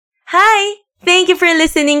Hi! Thank you for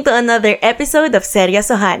listening to another episode of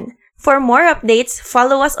Seryosohan. For more updates,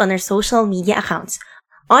 follow us on our social media accounts.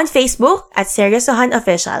 On Facebook at Seryosohan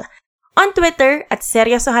Official. On Twitter at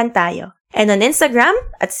Seryosohan Tayo. And on Instagram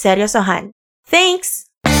at Seryosohan. Thanks!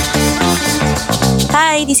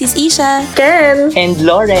 Hi, this is Isha. Ken. And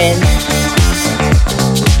Lauren.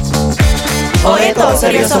 Eto,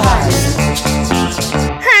 Seryosohan.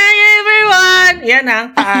 Hi everyone! Yan ang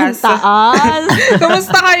taas. Taas.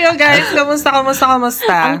 Kumusta kayo guys? Kumusta?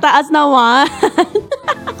 Ang taas naman.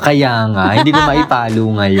 Kaya nga, hindi ko maipalo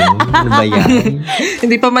ngayon. Ano ba yan?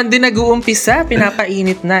 Hindi pa man din nag-uumpisa,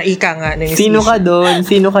 pinapainit na. Ika nga. Sino ka doon?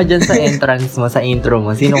 Sino ka dyan sa entrance mo, sa intro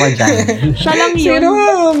mo? Sino ka dyan? Siya lang yun. Sino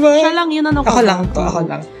ba? Siya lang yun. Ano Ako lang to.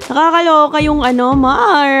 Nakakaloka yung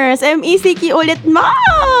Mars. MECQ ulit,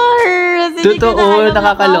 Mars. Hindi ka Totoo, na alam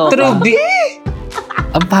nakakaloka. True B.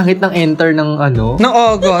 Ang pangit ng enter ng ano?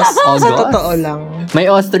 Noong August. Sa August? totoo lang.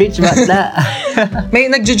 May ostrich batla.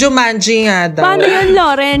 May nagjujumanji nga daw. Paano yun,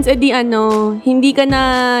 Lawrence? Eh di hindi ka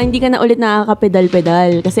na ulit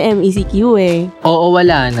nakakapedal-pedal kasi MECQ eh. Oo,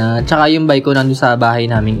 wala na. Tsaka yung bike ko nandun sa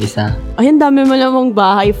bahay naming isa. Ay, ang dami mo namang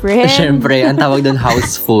bahay, friend. Siyempre, ang tawag doon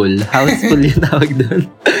houseful. Houseful yung tawag doon.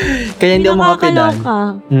 Kaya hindi ako makapedal.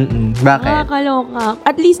 Bakit? Nakakaloka.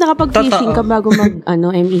 At least nakapag-fishing ka bago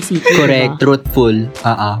MECQ. Correct, truthful.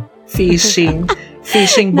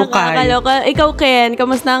 Fishing bukay. Nakakaloka. Ikaw, Ken,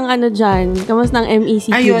 kamusta ang dyan? Kamusta ang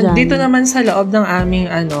MECQ Ayun, dyan? dito naman sa loob ng aming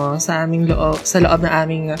sa loob ng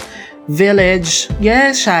aming village.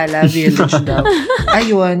 Yes, Shala village daw.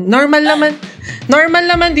 Ayun, normal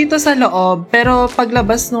naman dito sa loob, pero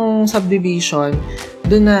paglabas nung subdivision,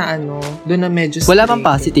 doon na medyo Wala bang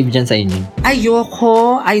strict. positive dyan sa inyo?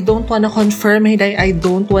 Ayoko. I don't wanna confirm. I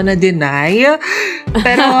don't wanna deny.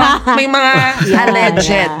 Pero may mga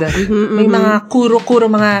alleged. May mga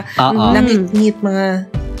kuro-kuro, mga langit-ngit,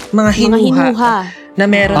 mga hinuha na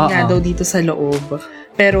meron nga daw dito sa loob.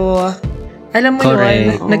 Pero alam mo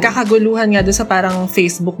yun, nagkakaguluhan nga doon sa parang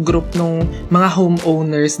Facebook group ng mga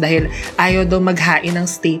homeowners dahil ayaw daw maghain ng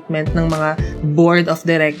statement ng mga board of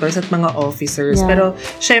directors at mga officers. Yeah. Pero,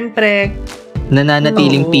 syempre,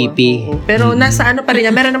 Nananatiling pipi. Pero nasa pa rin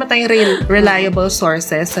yan, meron naman tayong reliable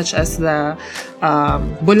sources such as the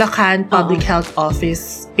Bulacan Public Health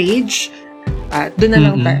Office page. Doon na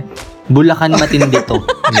lang tayo. Bulacan matindi to.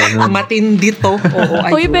 Matindi to.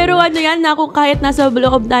 Oo, Uy, pero kung kahit nasa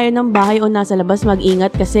loob tayo ng bahay o nasa labas,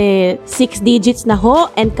 mag-ingat kasi 6 digits na ho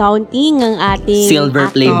and counting ang ating Silver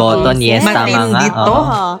play button. Yes, tama nga. Matindi to.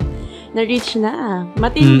 Na-reach na.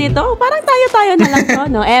 Matindi to. Parang tayo na lang to,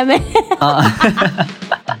 no?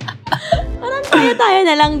 Parang tayo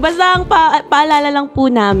na lang. Basta ang paalala lang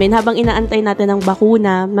po namin, habang inaantay natin ang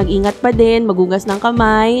bakuna, mag-ingat pa din, magugas ng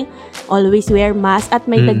kamay, always wear mask, at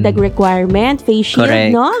may dagdag requirement, face shield,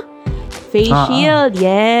 correct. No? Face shield,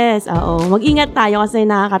 yes. Oo. Mag-ingat tayo kasi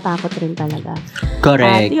nakakatakot rin talaga.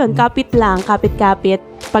 Correct. At yun, kapit.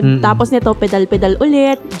 Pagtapos nito, pedal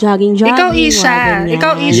ulit, jogging. Ikaw, Isha.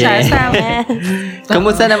 Yes.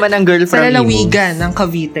 Kamusta naman ang girl sa from Imus? lalawigan ng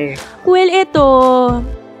Cavite? Well, ito,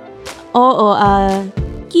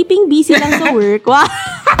 keeping busy lang sa work.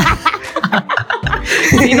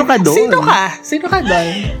 Sino ka doon? Sino ka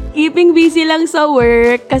doon? Keeping busy lang sa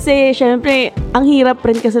work kasi syempre, ang hirap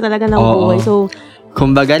rin kasi talaga ng buhay. So,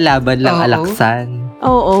 kumbaga, laban lang alaksan.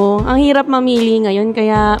 Oo, ang hirap mamili ngayon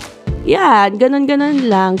kaya ganun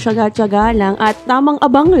lang, tiyaga lang at tamang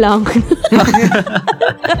abang lang.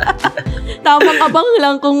 Tamang abang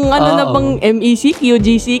lang kung na bang MECQ,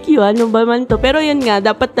 GCQ, ano ba man to. Pero yun nga,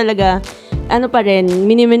 dapat talaga pa rin,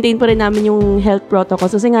 mini-maintain pa rin namin yung health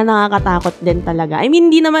protocols kasi nga nakakatakot din talaga. I mean,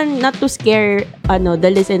 hindi naman not to scare the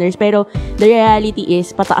listeners, pero the reality is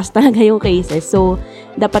pataas talaga yung cases. So,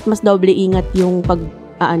 dapat mas doble ingat yung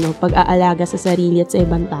pag-aalaga sa sarili at sa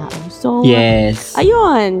ibang tao. So, yes.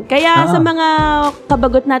 Ayun. Kaya sa mga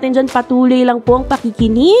kabagot natin dyan, patuloy lang po ang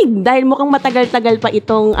pakikinig dahil mukhang matagal-tagal pa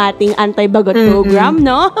itong ating anti-bagot program,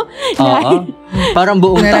 no? Oo. Parang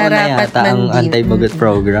buong taon na yata ang anti-bagot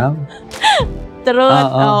program. Truth.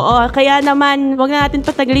 Oo. Kaya naman, wag na natin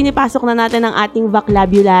patagalin, ipasok na natin ang ating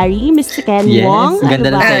vocabulary. Mr. Ken Wong. Ganda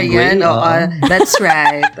na segue. That's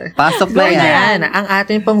right. Pasok na yan. Ang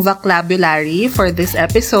ating pong vocabulary for this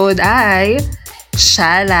episode ay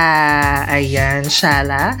Shala. Ayan,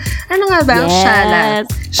 Shala. Ano nga ba ang Shala?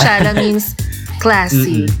 Shala means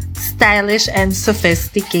classy, stylish, and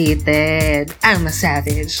sophisticated. I'm a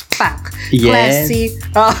savage. Pak. Yes. Classy.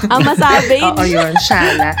 I'm a savage. Oo, yun.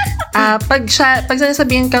 Shala. Pag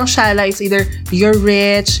sinasabihin kang Shala, it's either you're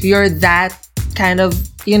rich, you're that kind of,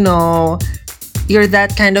 you're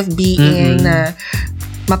that kind of being na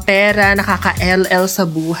mapera, nakaka-LL sa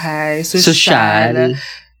buhay, Social.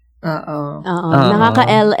 Oo.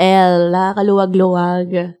 Nakaka-LL,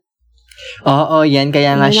 nakakaluwag-luwag. Oo, yan.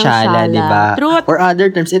 Kaya nga Yan ang shala, shala. di ba? Truth. Or other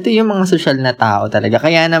terms, ito yung mga social na tao talaga.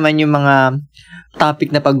 Kaya naman yung mga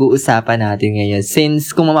topic na pag-uusapan natin ngayon.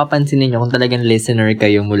 Since kung mapapansin niyo kung talagang listener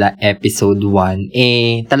kayo mula episode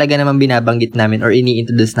 1, talaga naman binabanggit namin or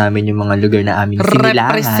ini-introduce namin yung mga lugar na aming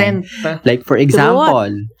sinilangan. Represent. Like for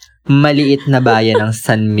example, maliit na bayan ng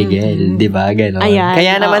San Miguel, di ba? Ganon. Ayan,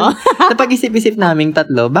 kaya naman, napag-isip-isip naming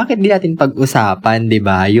tatlo, bakit di natin pag-usapan, di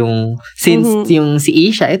ba? Yung, since yung si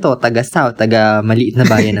Isha, ito, taga-South, taga maliit na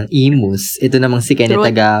bayan ng Imus. Ito namang si Kenneth,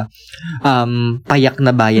 taga payak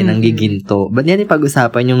na bayan ng Giginto. Ba't di natin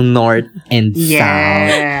pag-usapan yung North and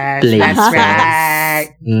South places? That's right.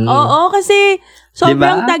 Oo, kasi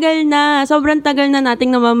sobrang tagal na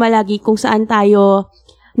nating namamalagi kung saan tayo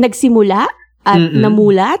nagsimula at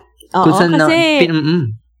namulat. Oo, kasi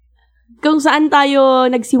kung saan tayo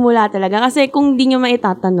nagsimula talaga. Kasi kung di nyo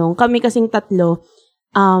maitatanong, kami kasing tatlo,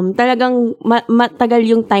 talagang matagal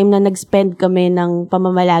yung time na nag-spend kami ng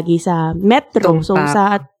pamamalagi sa metro. So,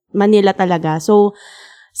 sa Manila talaga. So,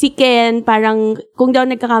 si Ken, parang, kung daw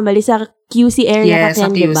nagkakamali, sa QC area ka,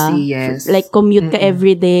 Ken, diba? Yes. Like, commute ka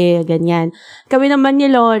everyday, ganyan. Kami naman ni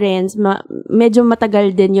Lawrence, medyo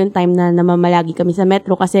matagal din yung time na namamalagi kami sa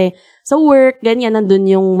metro kasi sa work, ganyan, nandun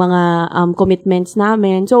yung mga commitments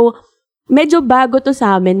namin. So, medyo bago to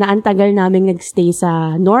sa amin na ang tagal naming nagstay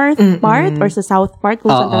sa north part or sa south part kung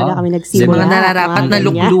saan talaga kami nagsimula. Mga nararapat na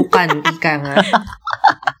luklukan, ika nga.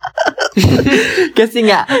 Kasi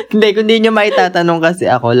nga, kung di nyo maitatanong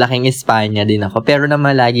kasi ako, laking Espanya din ako, pero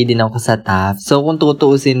naman lagi din ako sa Taft. So, kung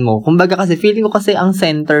tutuusin mo, kumbaga kasi, feeling ko kasi ang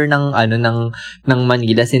center ng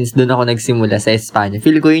Manila, since doon ako nagsimula sa Espanya,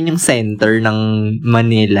 feeling ko yun yung center ng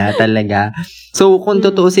Manila talaga. So, kung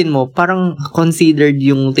tutuusin mo, parang considered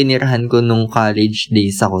yung tinirahan ko nung college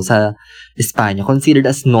days ako sa Espanya,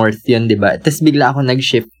 considered as north yun, diba? Tapos bigla ako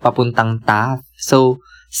nag-shift papuntang Taft. So,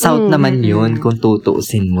 south naman yun kung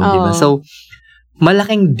tutuusin mo, di ba? So,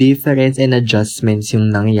 malaking difference and adjustments yung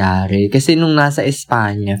nangyari. Kasi nung nasa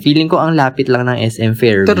Espanya, feeling ko ang lapit lang ng SM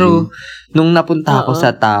Fairview. True. Nung napunta ako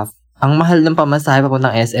sa Taft, ang mahal ng pamasahe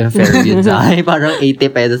papuntang SM Fairview ay parang 80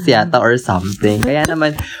 pesos yata or something. Kaya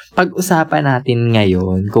naman, pag-usapan natin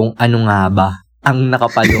ngayon kung ano nga ba ang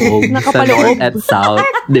nakapaloob sa North at South,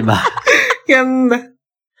 di ba? Yan.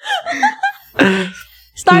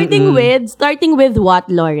 Starting with what,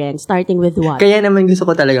 Lawrence? Starting with what? Kaya naman gusto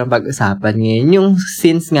ko talagang pag-usapan ngayon. Yung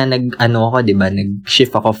since nga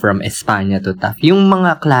nag-shift ako from Espanya to Taft. Yung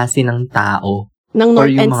mga klase ng tao. Ng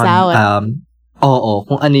North and South.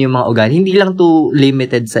 Kung ano yung mga ugali. Hindi lang to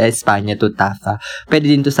limited sa Espanya to Taft. Pwede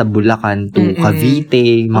din to sa Bulacan, to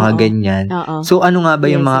Cavite, mga ganyan. So, ano nga ba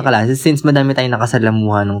yung mga klase? Since madami tayong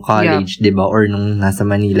nakasalamuhan ng college, diba? Or nung nasa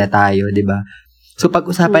Manila tayo, diba? So,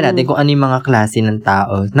 pag-usapan natin kung ano yung mga klase ng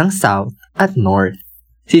tao ng South at North.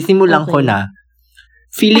 Sisimulan ko na.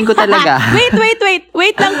 Feeling ko talaga.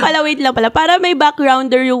 Wait lang pala. Para may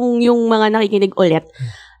backgrounder yung mga nakikinig ulit.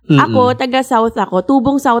 Ako, taga-South ako.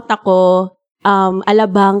 Tubong South ako.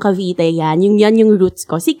 Alabang, Cavite yan. Yan yung roots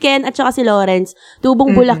ko. Si Ken at saka si Lawrence,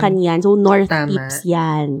 tubong Bulacan yan. So, North Tips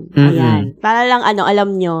yan. Ayan. Para lang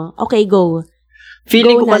alam nyo. Okay, go.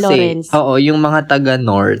 Feeling ko na, kasi, Lawrence. yung mga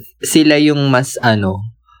taga-North, sila yung mas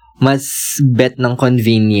bet ng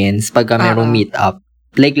convenience pagka merong meet-up.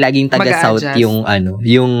 Like, laging taga-South yung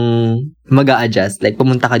mag-a-adjust. Like,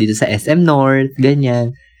 pumunta ka dito sa SM North,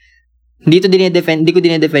 ganyan. Hindi ko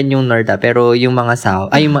dinedefend yung North, pero yung mga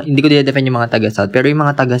South, hindi ko dinedefend yung mga taga-South, pero yung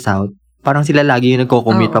mga taga-South, parang sila lagi yung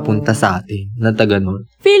nagko-commute papunta sa atin, na taga-North.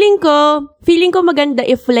 Feeling ko maganda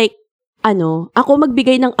if like, ako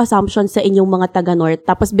magbigay ng assumptions sa inyong mga taga-North,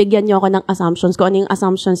 tapos bigyan nyo ako ng assumptions ko ano yung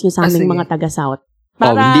assumptions nyo sa aming mga taga-South.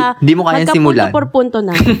 Para hindi mo kayang simulan. Punto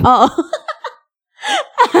na. Oo.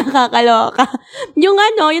 Kakaloka. Yung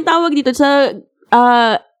tawag dito sa,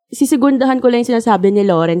 sisigundahan ko lang yung sinasabi ni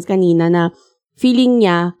Lawrence kanina na feeling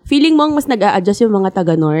mo ang mas nag-a-adjust yung mga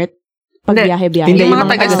taga-North pag biyahe-biyahe. Hindi, yung mga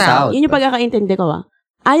taga-South. Yun yung pagkakaintindi ko,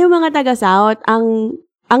 yung mga taga-South, ang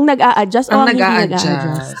nag-a-adjust o ang hindi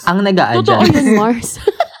nag-a-adjust? Ang nag-a-adjust. Totoo yun, Mars.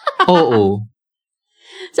 Oo.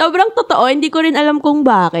 Sobrang totoo. Hindi ko rin alam kung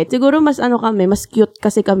bakit. Siguro mas mas cute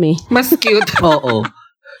kasi kami. Mas cute. Oo.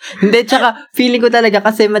 Hindi, tsaka feeling ko talaga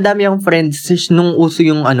kasi madami yung friends nung uso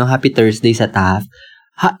yung Happy Thursday sa Taft.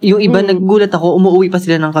 Yung iba nagulat ako, umuwi pa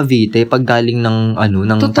sila ng Cavite pag galing ng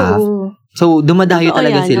Taft. So, dumadayo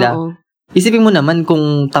talaga sila. Oo. Isipin mo naman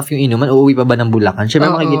kung Taft yung inuman, uuwi pa ba ng Bulacan?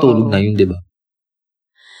 Siyempre makikitulog na yun, di ba?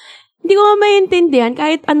 Hindi ko maintindihan,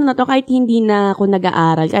 kahit kahit hindi na ako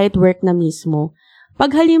nag-aaral, kahit work na mismo.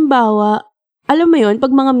 pag halimbawa, alam mo yun,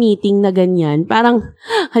 pag mga meeting na ganyan, parang,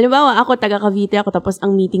 halimbawa, ako, taga Cavite ako, tapos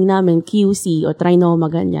ang meeting namin, QC o Trinoma,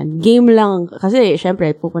 ganyan. Game lang. Kasi,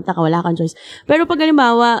 syempre, pupunta ka, wala kang choice. Pero pag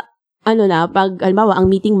halimbawa, pag halimbawa, ang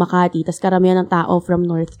meeting Makati, tas karamihan ng tao from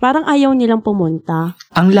North, parang ayaw nilang pumunta.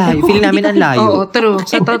 Ang layo. Feeling namin ang layo. Oo, true.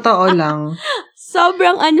 Sa totoo lang.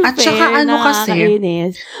 Sobrang unfair. At saka kasi,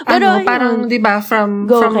 pero, parang, di ba, from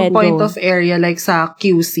point of area, like sa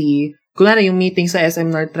QC, kunwari yung meeting sa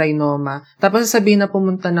SM North Trinoma, tapos sasabihin na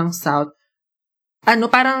pumunta ng South,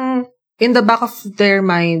 parang in the back of their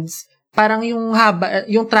minds, parang yung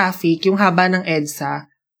traffic, yung haba ng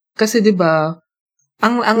EDSA, kasi diba,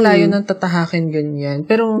 ang layo ng tatahakin ganyan.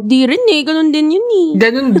 Pero, di rin ganun din yun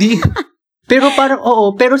Ganun din. Pero parang,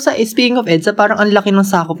 pero speaking of EDSA, parang ang laki ng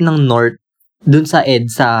sakop ng North dun sa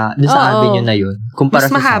EDSA, dun sa avenue na yun. Kumpara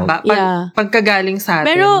mas mahaba pagkagaling sa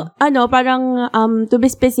atin. Pero, parang, to be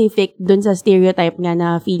specific, dun sa stereotype nga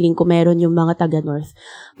na feeling ko meron yung mga taga-North.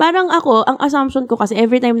 Parang ako, ang assumption ko kasi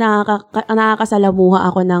every time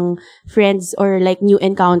nakakasalamuha ako ng friends or like new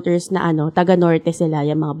encounters na taga-Norte sila,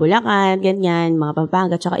 yung mga Bulacan, ganyan, mga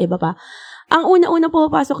Pampanga, tsaka iba pa. Ang una-una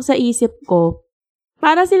pumapasok sa isip ko,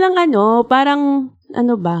 para silang parang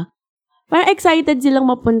excited silang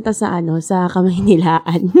mapunta sa sa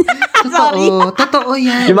Kamaynilaan. Totoo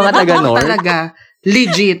yan. Yung mga taga-North? Talaga.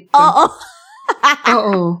 Legit. Oo.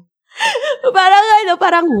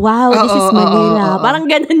 Parang wow, this is Manila. Parang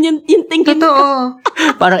ganun yung thinking ko. Totoo.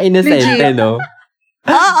 Parang inosente, no?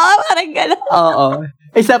 Oo, parang ganun. Oo.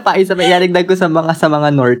 Isa pa, ilaragdag ko sa mga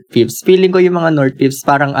North Pips. Feeling ko yung mga North Pips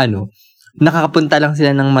parang nakakapunta lang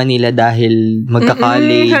sila ng Manila dahil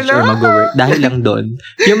magka-college or mag-work. Dahil lang doon.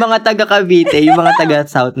 Yung mga taga Cavite, yung mga taga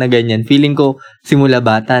South na ganyan, feeling ko simula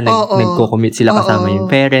bata, nagko-commit sila kasama yung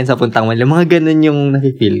parents, sa puntang Manila. Mga ganun yung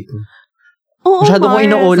nafe-feel ko. Masyado ko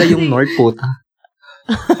inoola yung North, puta.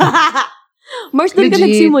 Mars, doon ka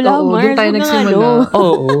nagsimula, Mars. Doon tayo nagsimula.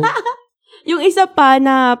 Oo. Yung isa pa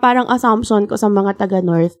na parang assumption ko sa mga taga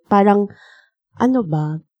North, parang,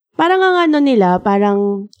 parang ang nila,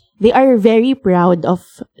 parang, they are very proud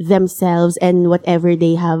of themselves and whatever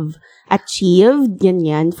they have achieved.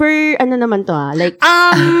 Yan. For, naman to like,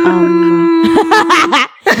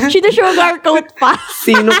 sugarcoat pa.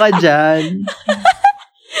 Sino ka dyan?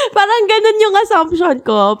 Parang ganun yung assumption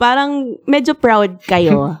ko. Parang medyo proud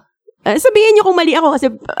kayo. Sabihin niyo kung mali ako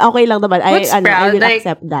kasi okay lang naman. I will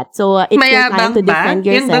accept that. So, it's your time to defend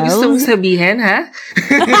yourself. Yun ba gusto mong sabihin, ha?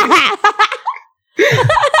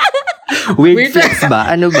 Weird flex ba?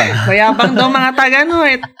 Ano ba? Mayabang daw mga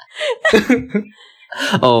taga-North.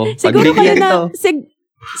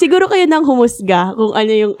 Siguro kayo nang humusga kung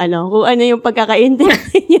ano yung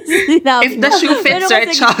pagkakaintindi niyo sinabi. If the shoe fits our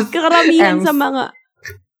chest. Karamihan sa mga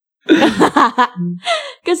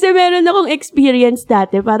kasi meron akong experience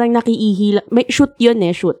dati, parang nakiihila, may shoot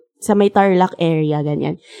sa may Tarlac area,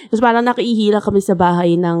 ganyan. Tapos parang nakiihila kami sa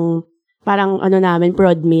bahay ng parang namin,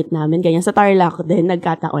 prodmate namin, ganyan, sa Tarlac din,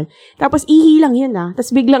 nagkataon. Tapos, ihilang yun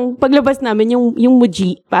Tapos, biglang, paglabas namin, yung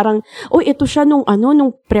Muji, parang, ito siya nung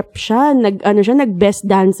prep siya, nag-best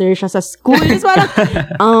dancer siya sa school. Tapos, parang,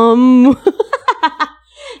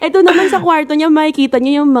 ito naman sa kwarto niya, makikita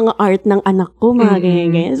niyo yung mga art ng anak ko, mga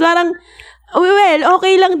ganyan. So, parang,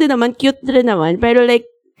 okay lang din naman, cute rin naman, pero like,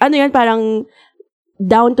 parang,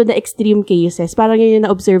 down to the extreme cases. Parang yun yung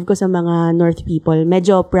na-observe ko sa mga North people.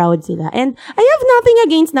 Medyo proud sila. And I have nothing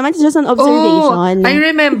against naman. It's just an observation. I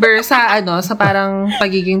remember sa parang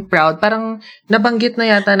pagiging proud. Parang nabanggit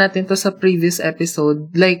na yata natin to sa previous episode.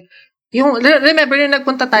 Like, remember yung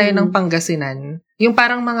nagpunta tayo ng Pangasinan? Yung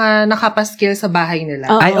parang mga nakapaskil sa bahay nila.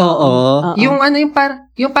 Ay, oo. Yung parang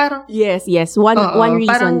Yes. One reason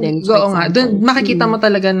parang, din. Oo nga. Doon makikita mo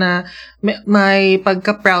talaga na may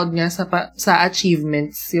pagka-proud nga sa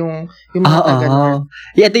achievements yung mga taga-North.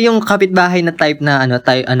 Ito yung kapitbahay na type na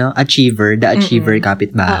achiever, the achiever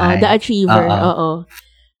kapitbahay. The achiever. Oo.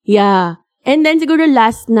 Yeah. And then, siguro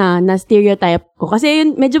last na stereotype ko. Kasi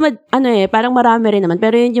yun, medyo, parang marami rin naman.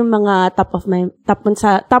 Pero yun yung mga top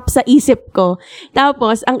sa isip ko.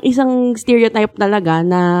 Tapos, ang isang stereotype talaga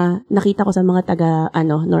na nakita ko sa mga taga,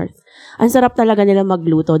 North. Ang sarap talaga nila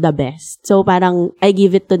magluto, the best. So, parang, I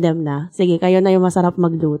give it to them na. Sige, kayo na yung masarap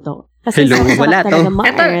magluto. Kasi hello, wala to.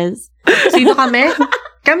 Sino kami?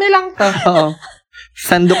 Kami lang to. Oo.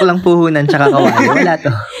 Sandok lang puhunan tsaka kawali. Wala to.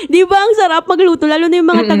 Di ba ang sarap magluto? Lalo na yung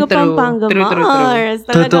mga taga-Pampanga. True.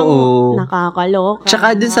 Totoo. Nakakaloka.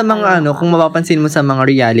 Tsaka dun sa mga kung mapapansin mo sa mga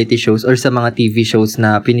reality shows or sa mga TV shows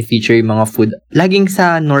na pinifeature yung mga food, laging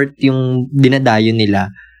sa North yung dinadayo nila.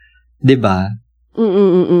 Di ba?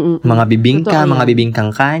 Mga bibingka, Totoo mga yan.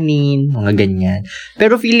 bibingkang kanin, mga ganyan.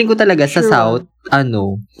 Pero feeling ko talaga sa True. South,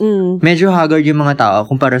 medyo haggard yung mga tao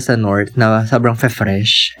kumpara sa North na sobrang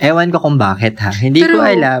fresh. Ewan ko kung bakit ha. Hindi ko True.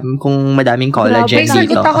 alam kung madaming collagen May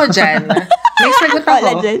dito. sagot ako dyan. May sagot ako.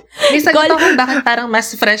 Collagen. May sagot ako kung bakit parang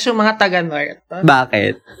mas fresh yung mga taga-North.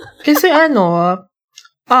 Bakit? Kasi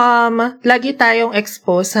lagi tayong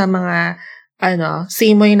exposed sa mga,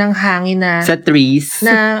 simoy ng hangin Sa trees.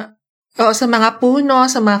 sa mga puno,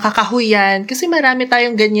 sa mga kakahuyan. Kasi marami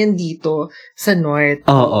tayong ganyan dito sa North.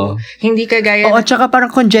 Oo. Hindi kagaya Oo, tsaka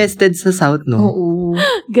parang congested sa South, no? Oo.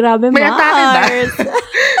 Grabe, May atake ba? Mars.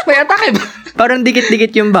 May atake ba? Parang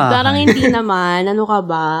dikit-dikit yung bahay. Parang hindi naman. Ano ka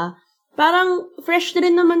ba? Parang fresh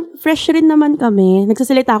rin naman kami.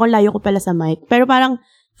 Nagsasalita ako, layo ko pala sa mic. Pero parang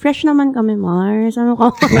fresh naman kami, Mars. Ano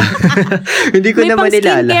ka? Hindi ko May naman pang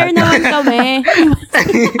skincare nilalahat. naman kami.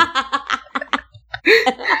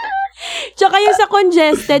 Tsaka yung sa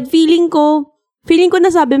congested, feeling ko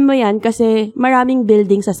nasabi mo yan kasi maraming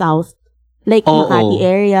building sa South. Like Oo. Makati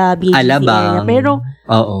area, BGC Alabang. area.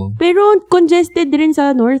 Oo. Pero congested rin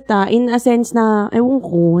sa North in a sense na, ewan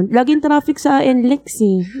ko, laging traffic sa NLEX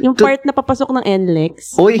eh. Yung part na papasok ng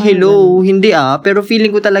NLEX. Oy, hello. Hindi pero feeling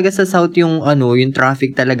ko talaga sa South yung yung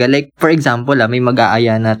traffic talaga. Like, for example, may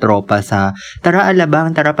mag-aaya na tropa sa tara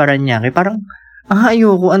Alabang, tara Parañaque. Parang,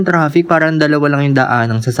 ayoko ang traffic. Parang dalawa lang yung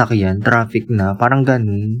daan ng sasakyan. Traffic na. Parang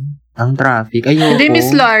ganun. Ang traffic. Ayoko. Hindi,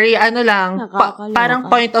 Miss Lori, Nakakaloka. parang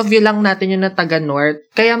point of view lang natin yung na taga-North.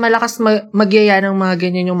 Kaya malakas magyaya ng mga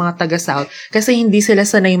ganyan yung mga taga-South kasi hindi sila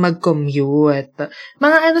sanay mag-commute.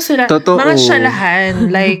 Mga sila, Totoo. mga syalahan.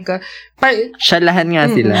 Like, Syalahan nga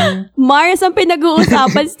sila. Mars, ang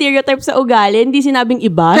pinag-uusapan stereotype sa ugali, hindi sinabing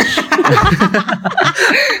i-bash.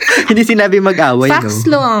 Hindi sinabi mag-away, facts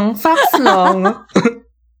no? lang.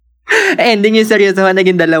 Ending yung seryosohan,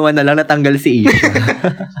 naging dalawa na lang, natanggal si Isha.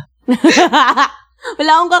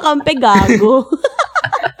 Wala akong kakampi, gago.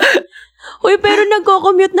 Uy, pero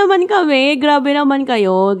nagko-commute naman kami. Grabe naman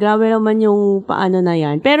kayo. Grabe naman yung paano na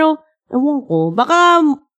yan. Pero, ewan ko, baka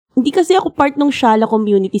hindi kasi ako part ng Shala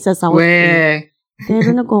community sa South. Pero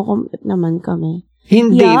nagko-commute naman kami.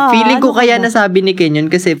 Hindi. Yeah, Feeling ko ano kaya ba? nasabi ni Kenyon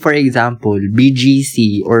kasi, for example,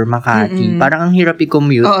 BGC or Makati, parang ang hirap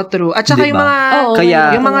i-commute. Oo, true. At saka Diba? yung mga, Kaya,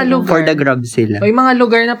 yung mga lugar. for the grab sila. O yung mga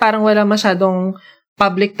lugar na parang wala masyadong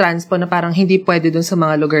public transport na parang hindi pwede dun sa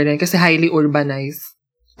mga lugar na yun kasi highly urbanized.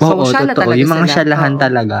 Oo, Shala totoo. talaga Yung mga sila. syalahan Oo.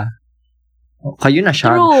 talaga. Kayo na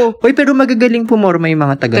siya. True. Uy, pero magagaling pumorma yung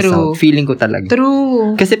mga taga-South. True. Feeling ko talaga.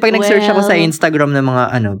 True. Kasi pag nag-search ako sa Well. Instagram ng mga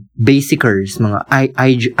basicers, mga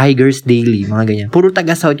Igers Daily, mga ganyan. Puro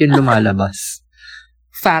taga-South yung lumalabas.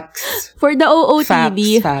 Facts. For the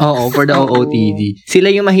OOTD. Facts. Oo, for the OOTD.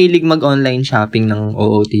 Sila yung mahilig mag-online shopping ng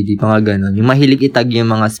OOTD, mga ganon. Yung mahilig itag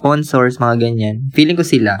yung mga sponsors, mga ganyan. Feeling ko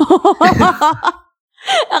sila.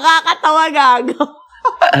 Nakakatawa, gago.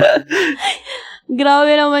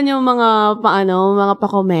 Grabe naman yung mga mga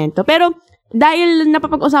pakomento. Pero dahil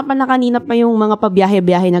napapag-usapan na kanina pa yung mga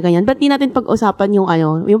pabiyahe-biyahe na ganyan, ba't di natin pag-usapan yung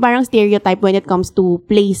yung parang stereotype when it comes to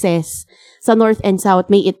places sa North and South,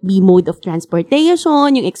 may it be mode of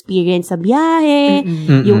transportation, yung experience sa biyahe,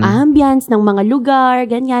 yung ambience ng mga lugar,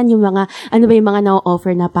 ganyan, yung mga, ano ba yung mga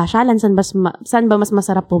na-offer na pasyalan, saan ba mas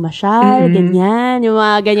masarap pumasyal, ganyan, yung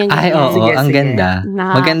mga ganyan. Ay, oo, Sige, ang sige. ganda.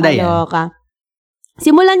 Maganda yan. Nakakaloka.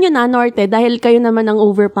 Simulan nyo na, Norte, dahil kayo naman ang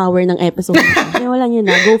overpower ng episode. Simulan nyo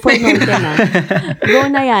na. Go for Norte na. Go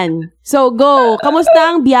na yan. So, go. Kamusta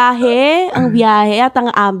ang biyahe? Ang biyahe at ang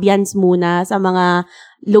ambience muna sa mga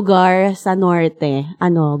lugar sa Norte.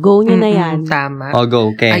 Go nyo na yan. Tama.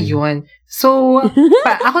 Go, Ken. Ayun. So,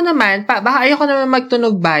 ako naman, baka ayoko naman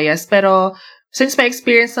magtunog bias, pero since may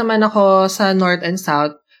experience naman ako sa North and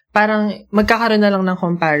South, parang magkakaroon na lang ng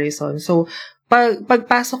comparison. So,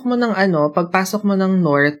 pagpasok mo ng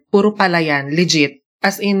North, puro palayan, legit.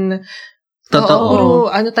 As in, Totoo. puro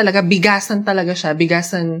talaga, bigasan talaga siya.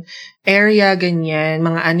 Bigasan area, ganyan,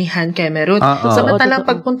 mga anihan, kemerut. Samantalang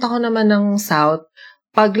Totoo. pagpunta ko naman ng South,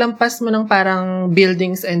 paglampas mo ng parang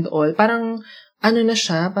buildings and all, parang na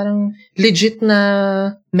siya, parang legit na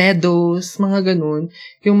meadows, mga ganun.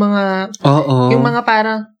 Yung mga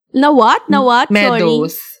parang Na what?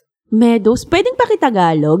 meadows. Sorry. Meadows? Pwedeng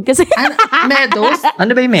pakitagalog? Kasi, Meadows?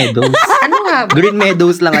 Ano ba yung meadows? Ano nga ba? Green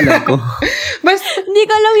meadows lang alam ko. hindi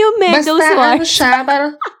ko alam yung meadows Basta siya,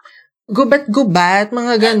 parang gubat-gubat,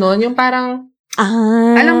 mga ganon. Yung parang,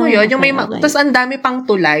 alam mo yun, yung may, okay. tapos ang dami pang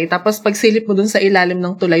tulay, tapos pag silip mo dun sa ilalim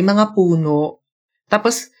ng tulay, mga puno.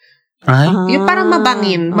 Tapos, Ay? yung parang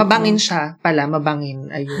mabangin. okay. Mabangin siya pala, mabangin.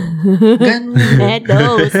 Ayun. Ganon.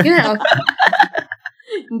 Meadows. Yun,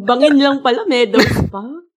 Bangin lang pala, meadows pa.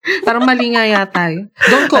 Parang mali nga yata yun.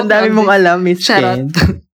 Don't quote Ang dami mong alam, Miss Charot.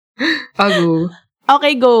 Ken. Ago.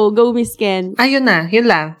 Okay, go. Go, Miss Ken. Ayun na, yun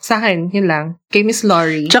lang. Sa akin, yun lang. Kay Miss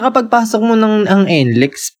Lori. Tsaka pagpasok mo ng ang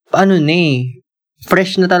NLEX,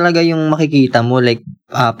 fresh na talaga yung makikita mo, like,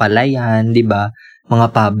 palayan, di ba? Mga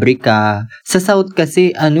pabrika. Sa South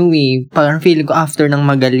kasi, parang feeling ko after ng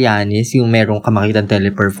Magallanes, yung merong ka makitang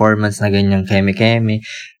teleperformance na ganyang keme-keme.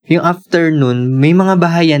 Yung afternoon, may mga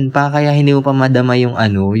bahayan pa, kaya hindi mo pa madama yung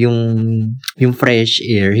yung fresh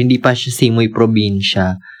air. Hindi pa siya simoy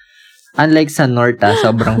probinsya. Unlike sa North,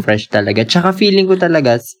 sobrang fresh talaga. Tsaka feeling ko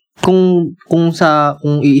talaga, kung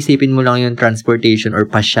iisipin mo lang yung transportation or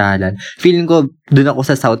pasyalan, feeling ko doon ako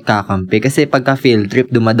sa South kakampi. Kasi pagka field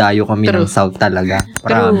trip, dumadayo kami ng South talaga.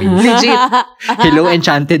 Promise. Legit. Hello,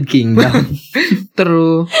 Enchanted Kingdom.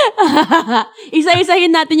 True.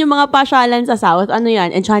 Isa-isahin natin yung mga pasyalan sa South. Ano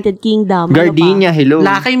yan? Enchanted Kingdom. Gardenia, hello.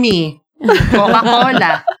 Lucky me.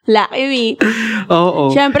 Coca-Cola. Lucky me.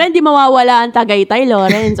 Oo. Siyempre, hindi mawawala ang Tagaytay,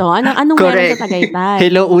 Lawrence. Anong meron sa Tagaytay?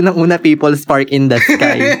 Hello, unang-una People's Park in the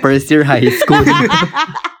Sky. First year high school.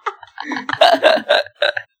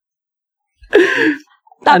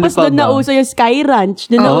 Tapos doon nauso yung Sky Ranch.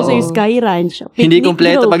 Doon nauso yung Sky Ranch. Hindi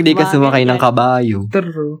kompleto pag di ka sumakay ng kabayo.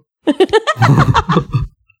 True.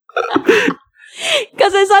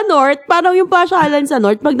 Kasi sa North, parang yung pasyalan sa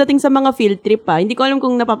North, pagdating sa mga field trip hindi ko alam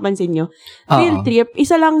kung napapansin nyo. Field trip,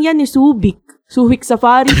 isa lang yan Subic. Subic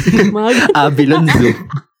Safari. Avilon Zoo.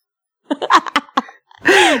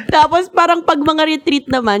 Tapos parang pag mga retreat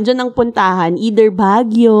naman, dyan ang puntahan, either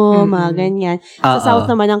Baguio, mga ganyan. Sa South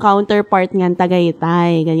naman ang counterpart nga,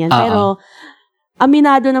 Tagaytay, ganyan. Pero,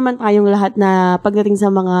 aminado naman tayong lahat na pagdating sa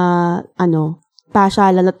mga,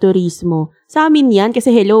 pasyalan at turismo. Sa amin yan,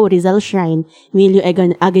 kasi hello, Rizal Shrine, Emilio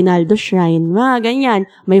Aguinaldo Shrine, mga ganyan.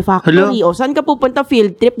 May factory. O, saan ka pupunta?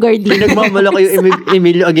 Field trip, Gardenia. Pinagmamalaki yung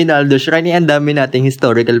Emilio Aguinaldo Shrine. Ang dami nating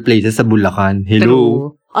historical places sa Bulacan.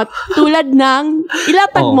 Hello. At tulad ng,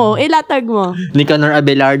 ilatag mo. Ni Conor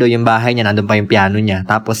Abelardo, yung bahay niya, nandun pa yung piano niya.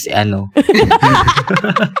 Tapos,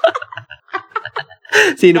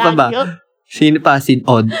 Sino pa ba?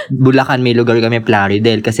 Bulacan, may lugar kami,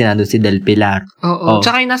 Plaridel, kasi nandun si Del Pilar. Oo.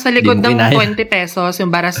 Tsaka yung nasa likod ng 20 pesos,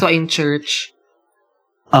 yung Barasoin Church.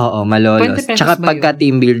 Oo, malolos. Tsaka pagka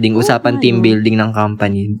team building, team building ng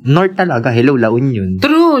company, North talaga, hello, La Union.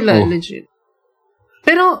 True, legit.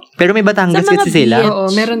 Pero may Batangas kasi sila.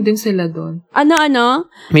 Oo, meron din sila doon.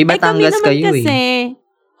 Ano? May Batangas kayo kasi,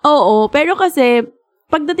 oo, pero kasi,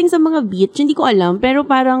 pagdating sa mga beach, hindi ko alam, pero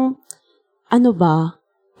parang,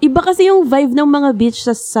 iba kasi yung vibe ng mga beach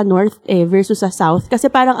sa North versus sa South. Kasi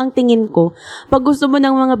parang ang tingin ko, pag gusto mo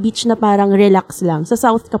ng mga beach na parang relax lang, sa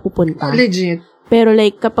South ka pupunta. Legit. Pero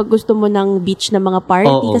like, kapag gusto mo ng beach na mga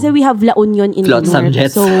party, kasi we have La Union in the North.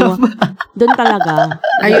 Jets. So, doon talaga.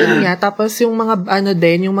 Ayun nga. Tapos yung mga,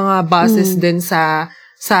 yung mga buses din sa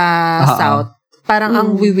South. Parang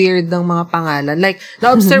ang weird ng mga pangalan. Like,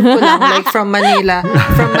 na-observe ko lang, like from Manila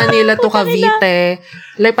to Cavite.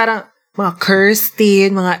 Like, parang, mga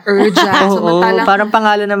Kirsten, mga Urja. Samantalang, parang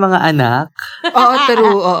pangalan ng mga anak. Oo,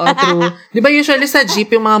 true. Di ba usually sa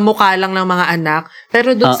jeep, yung mga mukha lang ng mga anak?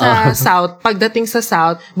 Pero doon sa South, pagdating sa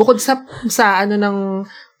South, bukod sa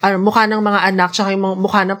mukha ng mga anak, tsaka yung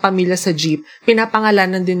mukha ng pamilya sa jeep,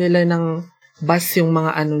 pinapangalanan din nila ng bus yung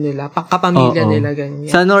mga nila, kapamilya nila,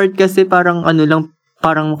 ganyan. Sa North kasi parang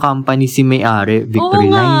parang company si may-ari,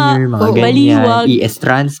 Victoryliner, mga ganyan, Baliwag. ES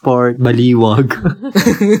Transport, Baliwag.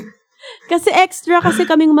 Kasi extra kasi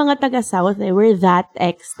kaming mga taga-South we're that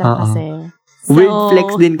extra kasi. So, weird flex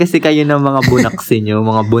din kasi kayo ng mga bunaksin nyo,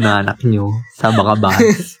 mga bunanak nyo sa mga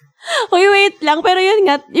bus. Uy, wait lang. Pero yun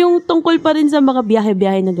nga, yung tungkol pa rin sa mga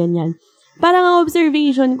biyahe-biyahe na ganyan. Parang ang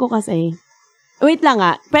observation ko kasi, wait lang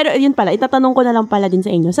pero yun pala, itatanong ko na lang pala din sa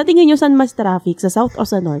inyo. Sa tingin nyo, saan mas traffic? Sa South o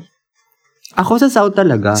sa North? Ako sa South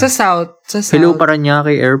talaga. Sa South. Hello,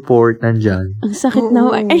 Paranaque Airport, nandyan. Ang sakit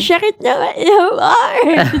naman. Ay, sakit naman.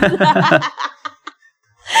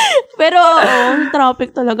 Pero,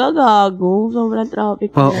 traffic talaga, gago. Sobrang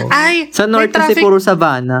traffic. Ay, sa North kasi puro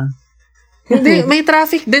Savannah. Hindi, may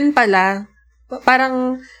traffic din pala.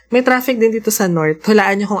 Parang, may traffic din dito sa North.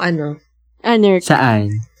 Hulaan niyo kung ano.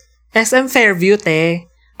 Saan? SM Fairview,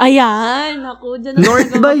 te. Ayan. Ako, dyan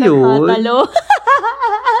North ba yun?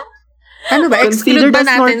 Ano ba? Exclude ba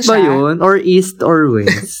natin North siya? Ba yun? Or East or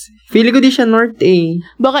West? Feeling ko di siya North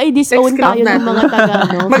Baka i-disown tayo ng mga taga,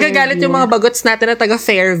 Magagalit yung mga bagots natin na taga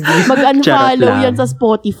Fairview. Mag-unfollow yan sa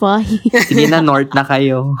Spotify. Sige na, North na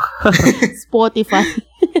kayo. Spotify.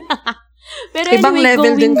 Pero ibang anyway,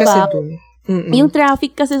 level din kasi back, doon. Yung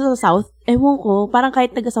traffic kasi sa South, ewan ko, parang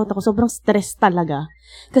kahit taga-South ako, sobrang stress talaga.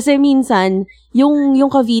 Kasi minsan, yung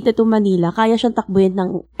Cavite to Manila, kaya siyang takbuhin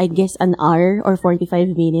ng, I guess, an hour or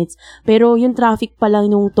 45 minutes. Pero yung traffic pa lang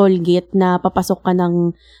nung toll gate na papasok ka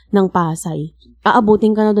ng Pasay,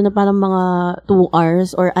 aabutin ka na doon na parang mga 2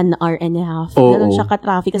 hours or an hour and a half. Ganun siya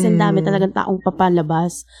ka-traffic kasi ang dami talagang taong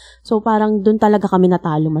papalabas. So, parang doon talaga kami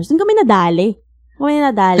natalo, Mars. Doon kami nadali.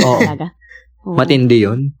 Talaga. Oo. Matindi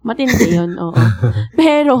yun? Matindi yun, oo.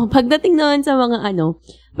 Pero, pagdating noon sa mga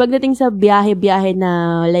pagdating sa biyahe-biyahe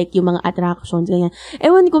na like yung mga attractions, ganyan.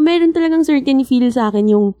 Ewan ko, meron talagang certain feel sa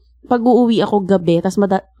akin yung pag-uuwi ako gabi, tas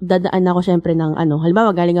dadaan ako syempre ng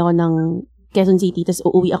halimbawa galing ako ng Quezon City, tas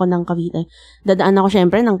uuwi ako ng Cavite. Dadaan ako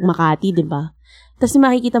syempre ng Makati, 'di ba? Tas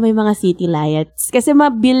makikita mo yung mga city lights. Kasi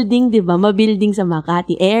ma-building, 'di ba? Ma-building sa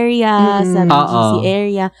Makati area, sa BGC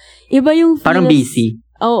area. Iba yung feel. Parang busy.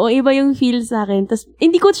 Oo, iba yung feel sa akin. Tas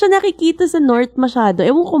hindi ko siya nakikita sa north masyado.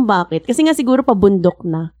 Ewan kung bakit. Kasi nga siguro pabundok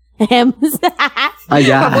na. Ayan.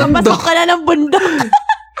 Papasok ka na ng bundok.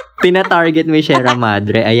 Tina-target mo yung Sierra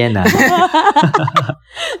Madre. Ayan na.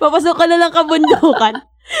 Papasok ka na lang kabundukan.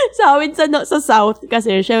 Sa amin sa South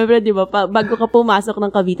kasi, syempre, di ba, bago ka pumasok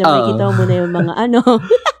ng Cavite, makikita mo muna yung mga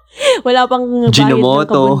wala pang bahid ng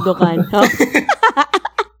kabundukan.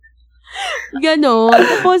 Ganon.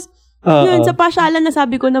 Tapos, yun, sa pasyalan na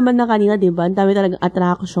sabi ko naman na kanina, di ba, ang dami talagang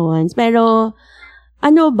attractions. Pero,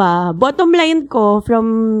 bottom line ko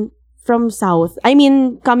from South, I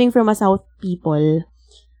mean, coming from a South people,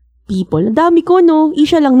 ang dami ko, no?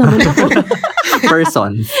 Isya lang naman ako.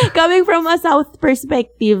 Person. Coming from a South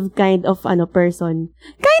perspective kind of person.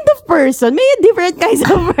 Kind of person. May different kinds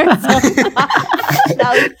of person.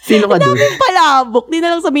 Sino ka doon? Daming palabok. Di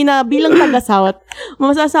na lang sabihin na bilang taga-South.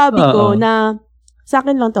 Masasabi ko na sa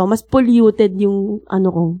akin lang to, mas polluted yung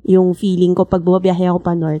yung feeling ko pag bumabiyahe ako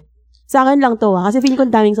pa North. Sa akin lang to, kasi feeling ko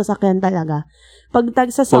daming sasakyan talaga. Pag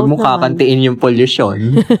sa South naman. Huwag mo kakantiin yung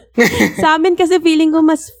pollution. Sa amin kasi feeling ko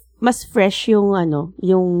mas fresh yung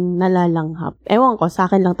yung nalalanghap. Ewan ko, sa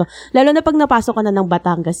akin lang to. Lalo na pag napasok ka na ng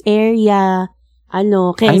Batangas area,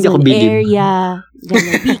 Quezon area,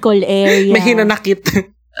 ganyan, Bicol area. May hinanakit.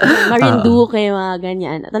 Marinduque, mga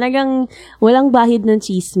ganyan. Talagang walang bahid ng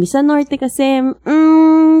chismis. Sa Norte kasi,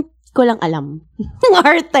 ko lang alam.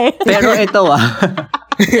 Arte. Pero ito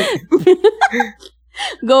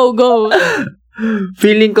Go.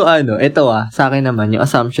 Feeling ko ito sa akin naman, yung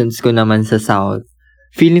assumptions ko naman sa South.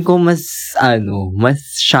 Feeling ko mas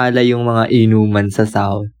syala yung mga inuman sa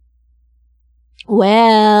South.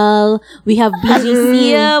 Well, we have BGC,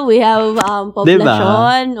 we have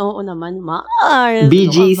Poblacion. Diba? Oo naman, Mars.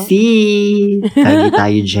 BGC. Lagi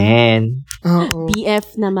tayo dyan.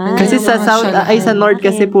 BF naman. Kasi sa South, sa North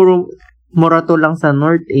kasi puro morato lang sa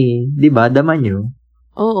North Diba? Dama nyo.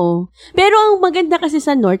 Oo. Pero ang maganda kasi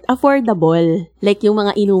sa North, affordable. Like yung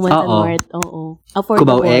mga inuman sa North. Oo.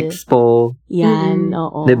 Affordable. Cubao Expo. Yan,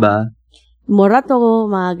 oo. Diba? Morato,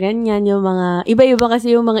 mga ganyan, yung mga, iba-iba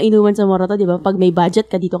kasi yung mga inuman sa Morato, di ba? Pag may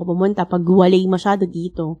budget ka dito ka pumunta, pag walay masyado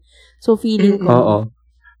dito. So, feeling ko,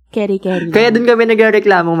 carry. Kaya dun kami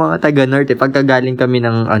nagreklamo mga taga-North, pagka galing kami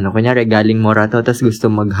ng, kunyari, galing Morato, tas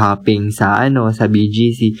gusto mag-hopping sa, sa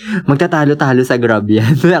BGC, magtatalo-talo sa Grab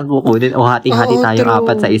yan. Ang kukunin, hati-hati tayo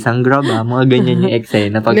apat sa isang Grab, mga ganyan yung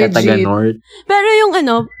eksena pagka taga-North. Pero yung,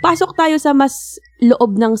 pasok tayo sa mas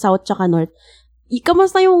loob ng South tsaka North.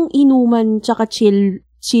 Kamusta yung inuman tsaka chill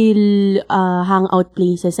hangout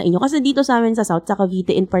places sa inyo? Kasi dito sa amin sa South, sa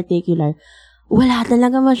Cavite in particular, wala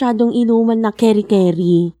talaga masyadong inuman na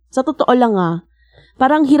carry-carry. Sa totoo lang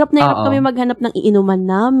parang hirap na hirap kami maghanap ng iinuman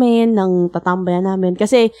namin, ng tatambayan namin.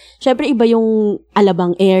 Kasi, syempre iba yung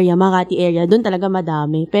Alabang area, Makati area, doon talaga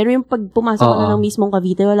madami. Pero yung pag pumasok ka na ng mismong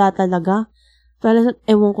Cavite, wala talaga.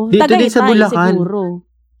 Ewan ko. Dito din sa Bulacan. Siguro.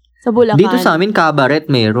 Sa Bulacan. Dito sa amin, cabaret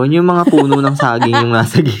meron. Yung mga puno ng saging yung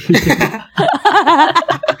nasa gilid.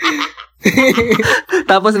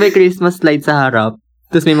 Tapos may Christmas light sa harap.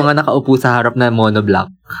 Tapos may mga nakaupo sa harap na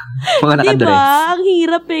monoblock. Mga nakadress. Diba? Ang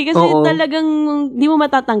hirap Kasi talagang di mo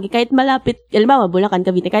matatanggi. Kahit malapit, alam mo, Bulacan,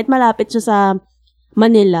 Cavite, kahit malapit siya sa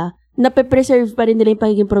Manila, nape-preserve pa rin nila yung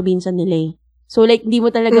pagiging probinsya nila So, like, di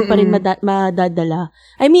mo talaga pa rin madadala.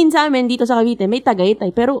 I mean, sa amin, dito sa Cavite, may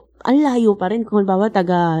Tagaytay, pero ang layo pa rin. Kung bawa,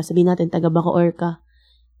 sabihin natin, taga Bacoor ka.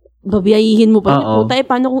 Babiyahihin mo pa rin. Puta,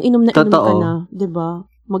 paano kung inom ka na? Diba?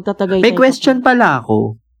 Magtatagaytay. May question pala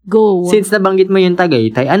ako. Go. Since nabanggit mo yung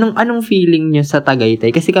Tagaytay, anong feeling nyo sa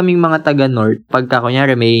Tagaytay? Kasi kaming mga taga-North, pagka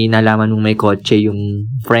kunyari may nalaman mong may kotse yung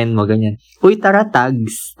friend mo, ganyan. Uy, tara,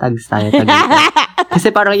 tags. Tags tayo, Tagaytay. Kasi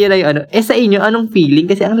parang yun ay sa inyo, anong feeling?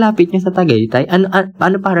 Kasi ang lapit niya sa Tagaytay.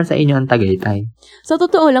 Ano para sa inyo ang Tagaytay? Sa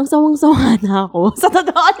totoo lang, sawang-sawa na ako. Sa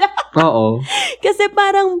totoo lang. Oo. Kasi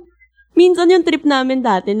parang, minsan yung trip namin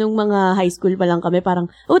dati, nung mga high school pa lang kami, parang,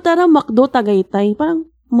 tara, McDo, Tagaytay. Parang,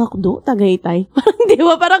 McDo, Tagaytay. Parang, di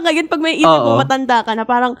ba? Parang ngayon, pag may isip mo, matanda ka na,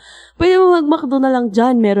 parang, pwede mo mag-McDo na lang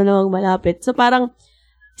dyan, meron namang malapit. So, parang,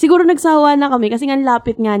 siguro nagsawa na kami kasi nga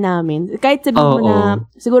lapit nga namin. Kahit sabihin mo na,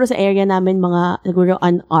 siguro sa area namin, mga, siguro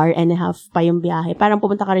 1 hour and a half pa yung biyahe. Parang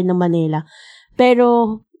pupunta ka rin ng Manila.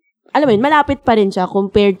 Pero, alam mo yun, malapit pa rin siya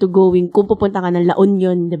compared to going, kung pupunta ka ng La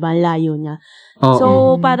Union, di ba? Layo niya.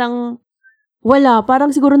 So, parang,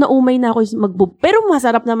 parang siguro naumay na ako pero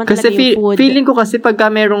masarap naman kasi talaga yung food. Feeling ko kasi pagka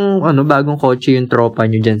merong bagong kotse yung tropa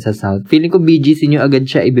nyo dyan sa South, feeling ko BGC nyo agad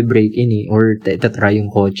siya i-break in or tatry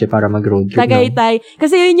yung kotse para mag-road trip. Tagaytay.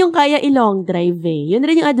 Kasi yun yung kaya i-long drive Yun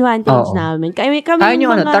rin yung advantage namin. Kami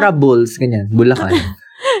yung tara Bulls, ganyan. Bulacan.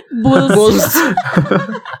 Bulls.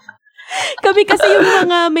 Kami kasi yung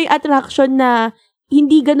mga may attraction na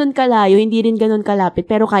hindi ganun kalayo, hindi rin ganun kalapit,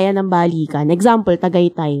 pero kaya ng balikan. Example,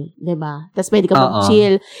 Tagaytay, 'di ba? Tapos pwede ka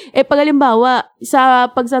mag-chill. Pag halimbawa,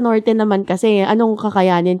 pag sa norte naman kasi, anong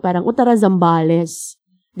kakayanin? Parang tara Zambales.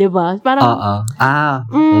 'Di ba? Parang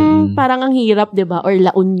parang ang hirap, 'di ba? Or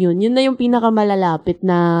La Union. Yun na yung pinakamalalapit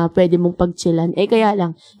na pwede mong pagchillan. Kaya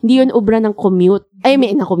lang, hindi yun obra ng commute.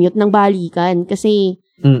 Commute ng balikan kasi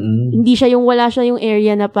hindi siya wala siya yung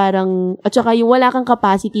area na parang, at saka yung wala kang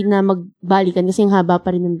capacity na magbalikan kasi yung haba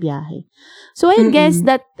pa rin ng biyahe. So, I guess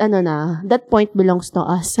that, that point belongs to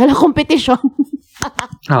us. Wala competition.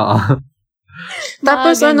 Oo.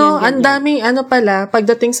 Tapos, ang daming, pala,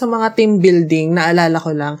 pagdating sa mga team building, naalala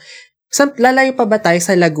ko lang, lalayo pa ba tayo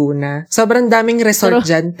sa Laguna? Sobrang daming resort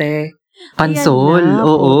dyan, te. Pansol,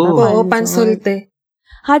 Oo, Pansol, te.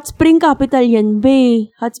 Hot Spring Capital yan,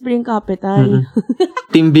 be. Hot Spring Capital.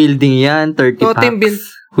 Team building yan, 30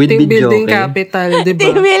 packs. Team building capital, di ba?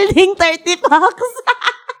 Team building 30 packs.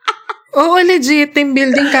 Oo, legit. Team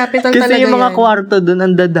building capital kasi talaga yan. Kasi yung mga kwarto dun,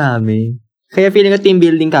 ang dadami. Kaya feeling ko team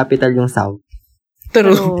building capital yung South.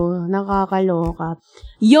 True. Nakakaloka.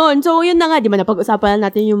 Yun. So, yun na nga, di ba? Napag-usapan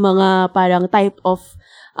natin yung mga parang type of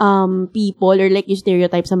people or like yung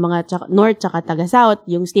stereotype sa mga North tsaka taga-South,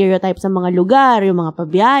 yung stereotype sa mga lugar, yung mga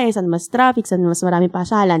pabiyahe, saan mas traffic, saan mas marami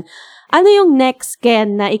pasyalan. Ano yung next,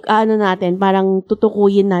 Ken, na natin, parang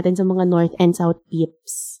tutukuyin natin sa mga North and South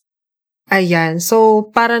peeps? Ayan. So,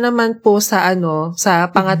 para naman po sa sa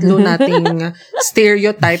pangatlo nating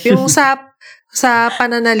stereotype, yung sa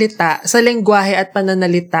pananalita, sa lengguwahe at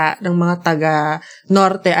pananalita ng mga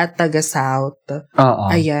taga-Norte at taga-South. Oo.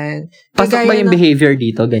 Ayan. Pasok ba yung behavior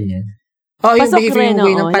dito, ganyan? Oo, yung behavior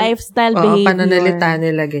yung lifestyle behavior. Pananalita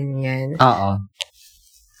nila, ganyan. Oo.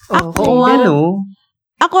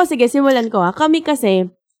 Ako, sige, simulan ko Kami kasi,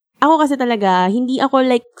 ako kasi talaga, hindi ako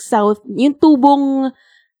like South, yung tubong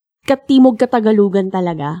katimog katagalugan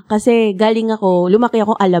talaga. Kasi lumaki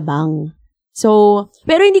ako Alabang. So,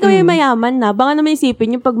 pero hindi kami mayaman na. Baka naman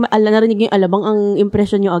isipin yung pag narinig yung Alabang, ang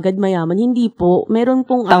impression nyo agad mayaman. Hindi po. Meron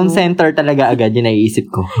pong Town center talaga agad, yun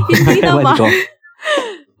naiisip ko. Hindi naman.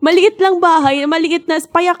 Maliit lang bahay. Maliit na,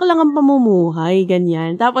 payak lang ang pamumuhay.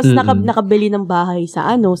 Ganyan. Tapos, nakabili ng bahay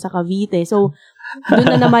sa Cavite. So,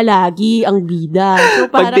 doon na namalagi ang bida.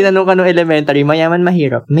 So, pag tinanong ka nung elementary, mayaman,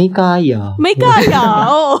 mahirap, may kaya. May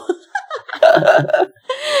kaya, oo.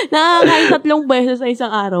 Nakakain 3 beses sa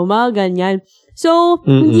isang araw, mga ganyan. So,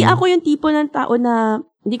 hindi ako yung tipo ng tao na,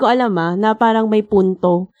 hindi ko alam na parang may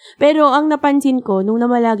punto. Pero ang napansin ko, nung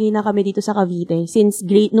namalagi na kami dito sa Cavite, since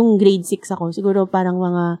nung grade 6 ako, siguro parang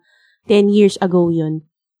mga 10 years ago yun,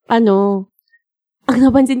 ang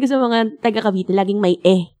napansin ko sa mga taga Cavite, laging may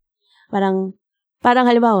Parang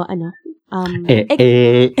halimbawa,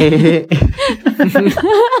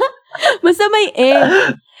 basta may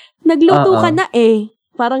nagluto ka na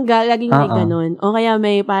Parang laging may ganon. O kaya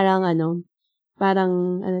may parang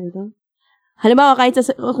halimbawa, kahit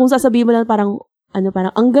kung sasabihin mo lang parang,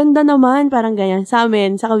 ang ganda naman, parang ganyan. Sa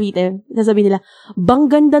amin, sa Cavite, sasabihin nila, bang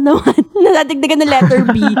ganda naman. Natatigdagan ng letter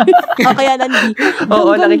B. O kaya ng B.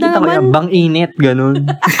 Oo, nakikita ko yan, bang init, ganon.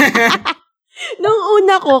 Nung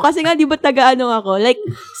una ko, kasi nga di ba ako, like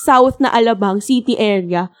South na Alabang, city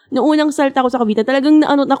area. Nung unang salta ko sa Cavite, talagang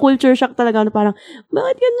na culture shock talaga, parang,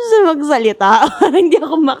 bakit ganun sa magsalita? Hindi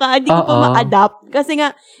ko pa ma-adapt. Kasi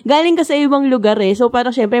nga, galing ka sa ibang lugar So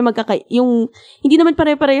parang syempre, hindi naman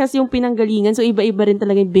pare-parehas yung pinanggalingan. So iba-iba rin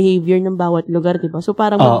talaga yung behavior ng bawat lugar, di ba? So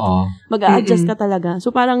parang mag-a-adjust ka talaga.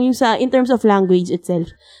 So parang in terms of language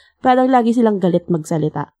itself, parang lagi silang galit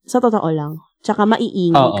magsalita. Sa totoo lang. Tsaka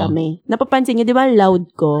maiingay kami. Napapansin niyo, di ba,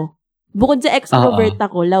 loud ko? Bukod sa extrovert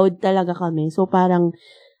ako, loud talaga kami. So, parang,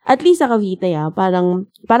 at least sa Cavite, parang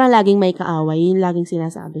laging may kaaway. Yun laging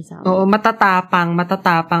sinasabi sa amin. Oo,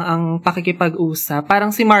 matatapang ang pakikipag-usap.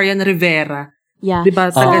 Parang si Marian Rivera. Yeah. Diba,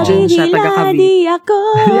 taga dyan siya, taga Cavite. Di ako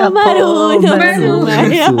marunong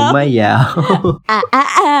sumayaw.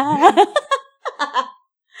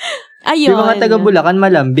 Ayun. Yung mga taga Bulacan,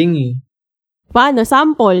 malambing eh. Paano?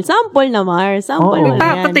 Sample na, Mar. Sample mo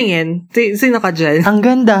yan. Patingin. Sino ka dyan? Ang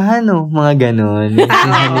gandahan, mga ganon.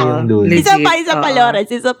 Yung dulo. Isa pa,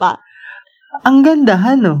 Lawrence. Isa pa. Ang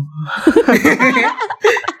gandahan,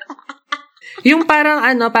 Yung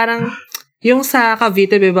parang, yung sa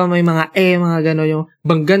Cavite, diba, may mga mga gano'n, yung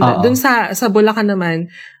bangganda. Doon sa Bulacan naman,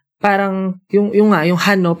 parang, yung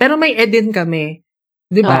hano. Pero may din kami.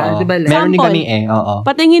 Diba? Diba, meron din kami oo.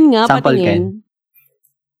 Patingin nga, sample patingin.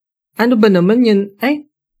 Ano ba naman yun? Ay,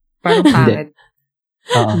 parang pangit.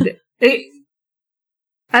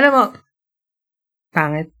 Alam mo,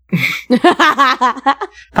 pangit.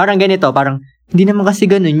 Parang ganito, parang, hindi naman kasi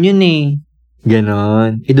ganun yun eh.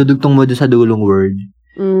 Ganon. Idudugtong mo doon sa dulong word.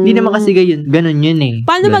 Hindi naman kasi ganun yun eh.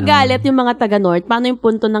 Paano magalit yung mga taga-North? Paano yung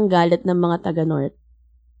punto ng galit ng mga taga-North?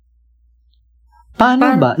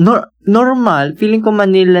 Paano ba? Normal. Feeling ko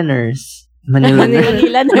Manilaners.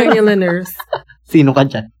 Manilaners. Sino ka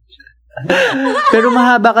dyan? Pero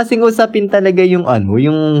mahaba kasing usapin talaga yung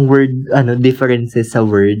word, differences sa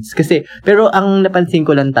words. Kasi, pero ang napansin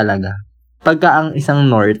ko lang talaga, pagka ang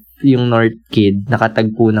isang North, yung North kid,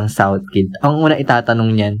 nakatagpo ng South kid, ang una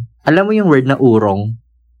itatanong niyan, alam mo yung word na urong?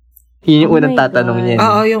 Yun yung unang tatanong niyan.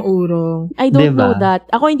 Oo, yung urong. I don't know that.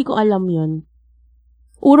 Ako hindi ko alam yun.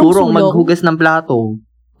 Urong sulong? Maghugas ng plato.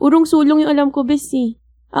 Urong sulong yung alam ko, besi.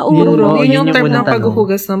 Urong. Yun yung term ng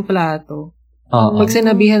paghuhugas ng plato. Pag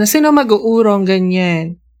sinabihan na, sino mag-uurong,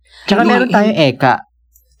 ganyan. Tsaka meron tayong eka.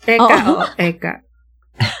 Eka.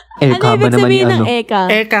 Ano ibig sabihin ng eka?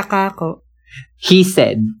 Eka kako. He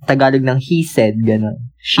said. Tagalog ng he said, gano'n.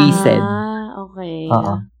 She said. Okay.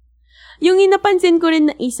 Yung inapansin ko rin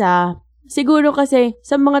na isa, siguro kasi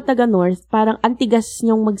sa mga taga-North, parang antigas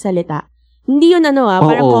niyong magsalita. Hindi yun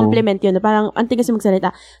parang compliment yun. Parang antigas yung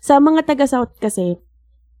magsalita. Sa mga taga-South kasi,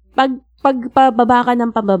 pag pababa ka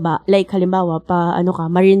ng pababa, like halimbawa,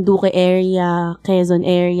 Marinduque area, Quezon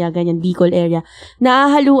area, ganyan, Bicol area,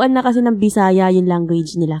 naahaluan na kasi ng Bisaya yung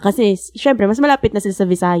language nila. Kasi, syempre, mas malapit na sila sa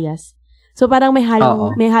Visayas. So, parang may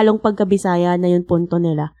halong pagka-Bisaya na yung punto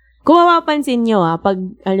nila. Kung mapapansin nyo, pag,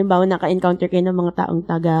 halimbawa, naka-encounter kayo ng mga taong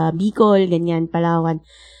taga Bicol, ganyan, Palawan,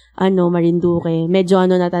 Marinduque, medyo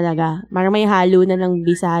na talaga. Parang may halo na ng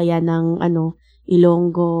Bisaya, ng,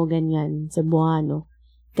 Ilonggo, ganyan, Cebuano.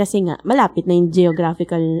 Kasi nga, malapit na yung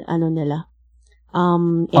geographical, nila,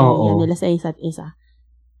 area nila sa isa't isa.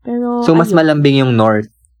 Pero, so, mas malambing yung North.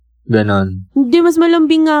 Ganon. Hindi, mas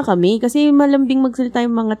malambing nga kami. Kasi malambing magsalita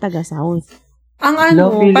yung mga taga-South.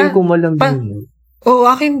 Feeling ko malambing.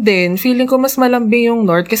 Akin din. Feeling ko mas malambing yung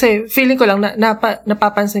North. Kasi feeling ko lang,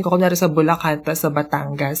 napapansin ko kunwari sa Bulacan sa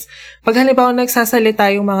Batangas. Pag halimbawa nagsasalita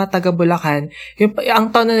yung mga taga-Bulacan, ang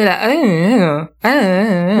tono nila, yung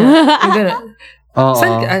gano'n.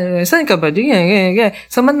 Saan ka ba?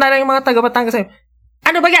 Samantalang yung mga taga-Batangas ay,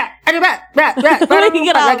 ano ba? Parang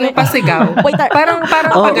laging pasigaw. Parang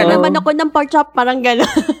pag gano'n. Naman ako ng pork chop, parang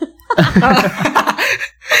gano'n.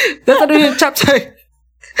 Datano yung chop, sorry.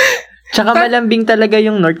 Tsaka malambing talaga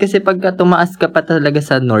yung North kasi pagka tumaas ka pa talaga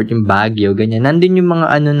sa North, yung Baguio, ganyan, nandun yung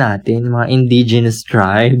mga natin, mga indigenous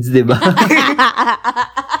tribes, di ba?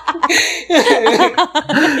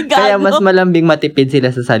 Kaya mas malambing, matipid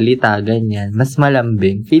sila sa salita, ganyan. Mas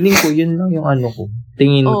malambing. Feeling ko, yun lang yung ko.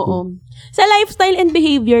 Tingin ko. Sa lifestyle and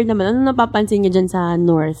behavior naman, ano napapansin nyo dyan sa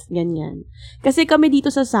North, ganyan? Kasi kami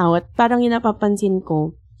dito sa South, parang yung napapansin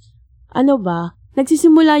ko,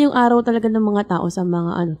 nagsisimula yung araw talaga ng mga tao sa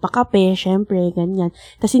mga pakape, syempre, ganyan.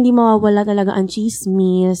 Tapos hindi mawawala talaga ang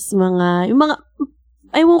chismis, yung mga,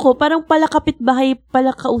 ayun ko, parang palakapit bahay,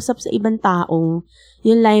 palakausap sa ibang taong,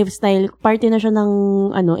 yung lifestyle, parte na siya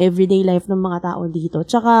ng, everyday life ng mga tao dito.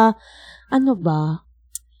 Tsaka,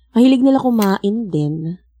 mahilig nila kumain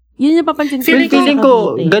din. Yun yung papansin ko. Feeling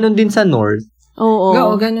ko, ganun din sa North.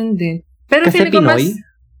 Oo, ganun din. Pero kasi feeling ko Pinoy?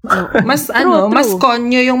 mas mas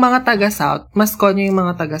konyo yung mga taga-South. Mas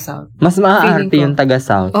Mas maaarte yung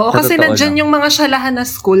taga-South. Oo, kasi nandyan yung mga syalahan na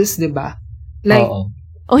schools, di ba? Like,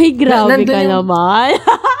 grabe ka naman.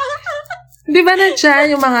 Di ba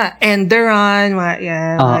nandyan yung mga Enderon,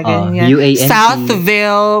 mga ganyan. UANC.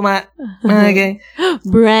 Southville, mga ganyan.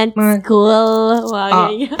 Brent School,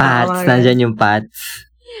 Pats, nandyan yung Pats.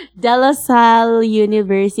 De La Salle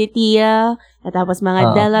University, At tapos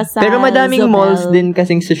mga De La Salle, pero madaming Zobel. malls din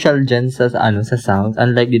kasing social dyan sa South.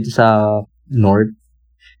 Unlike dito sa North.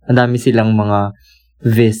 Ang dami silang mga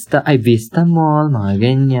Vista Mall, mga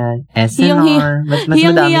ganyan. SNR. Mas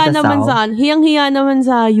madami sa South. Hiyang-hiya naman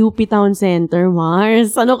sa UP Town Center,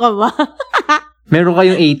 Mars. Ano ka ba? Meron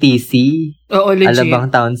kayong ATC. Oo, legit. Alabang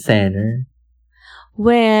Town Center.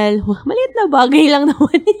 Well, maliit na bagay lang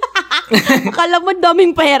naman. Akala mo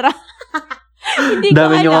daming pera. Hindi ko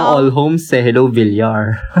Dami nyo alam. ang all homes Hello,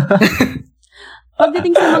 Villar.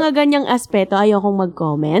 Pagdating sa mga ganyang aspeto, ayokong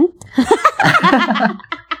mag-comment.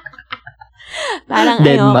 Parang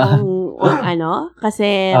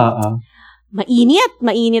kasi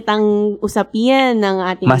mainit ang usapian ng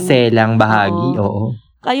ating maselang bahagi, oo.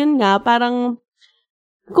 Kayun nga, parang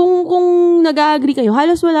kung nag-agree kayo,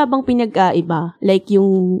 halos wala bang pinagkaiba? Like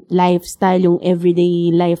yung lifestyle, yung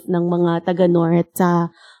everyday life ng mga taga-North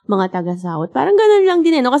sa mga taga-South. Parang ganun lang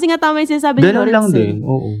din no? Kasi nga tama yung sinasabi ni Ganun Lawrence. lang din,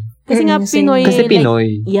 oo. Kasi nga Pinoy. Kasi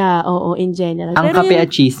Pinoy. Yeah, oo, in general. Ang pero kape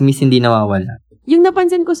at chismis hindi nawawala. Yung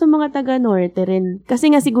napansin ko sa mga taga-Norte rin, kasi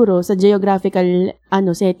nga siguro sa geographical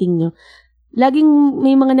setting nyo, laging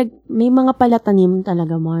may mga palatanim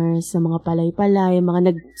talaga, Mars, sa mga palay-palay,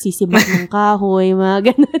 mga nagsisibak ng kahoy,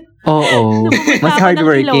 mga ganun. Oo. Mas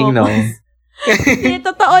hardworking, no?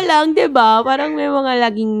 Totoo lang, 'di ba? Parang may mga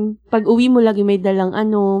laging pag uwi mo lagi may dalang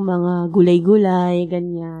mga gulay-gulay,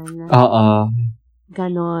 ganyan. Oo.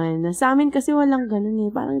 Ganon. Sa amin kasi walang ganon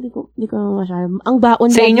Parang di ko masyadong. Ang baon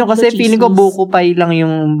sa inyo kasi feeling ko buko pie lang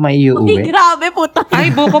yung may uuwi. Ay, grabe puta. Ay,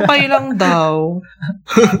 buko pie lang daw.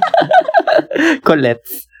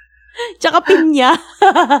 Colettes. Tsaka pinya.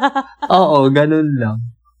 Oo, ganun lang.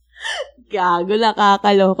 Gago,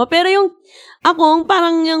 nakakaloko. Pero yung akong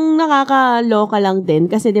parang yung nakakaloka lang din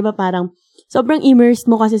kasi 'di ba parang sobrang immersed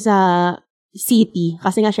mo kasi sa city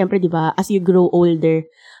kasi nga syempre 'di ba as you grow older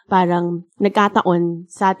parang nagkataon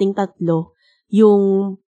sa ating tatlo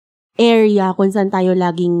yung area kung saan tayo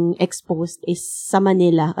laging exposed is sa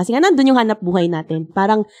Manila kasi nga nandun yung hanap buhay natin.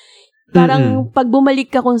 Parang pag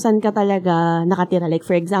bumalik ka kung saan ka talaga nakatira, like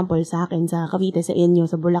for example sa akin sa Cavite, sa inyo,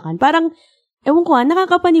 sa Bulacan, parang ewan ko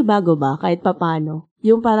nakakapanibago ba kahit papano.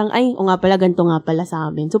 Yung parang, o nga pala, ganito nga pala sa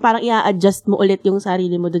amin. So, parang i-adjust mo ulit yung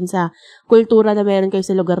sarili mo dun sa kultura na meron kayo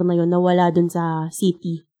sa lugar na yun na wala dun sa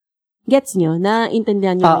city. Gets nyo?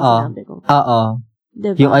 Naintindihan nyo yung sinabi ko? Oo.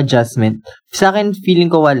 Diba? Yung adjustment. Sa akin, feeling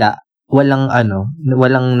ko walang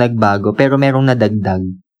nagbago, pero merong nadagdag.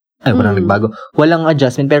 Ay, walang nagbago. Walang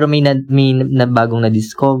adjustment, pero may nabagong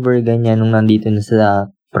na-discover, ganyan, nung nandito na sa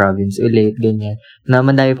province ulit, ganyan. Na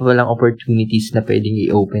madami pa walang opportunities na pwedeng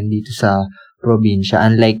i-open dito sa probinsya.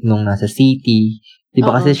 Unlike nung nasa city.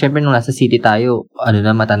 Diba kasi syempre nung nasa city tayo,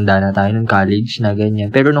 matanda na tayo nung college na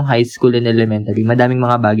ganyan. Pero nung high school and elementary, madaming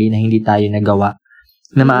mga bagay na hindi tayo nagawa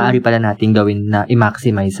na maaari pala natin gawin na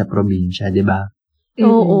i-maximize sa probinsya, diba?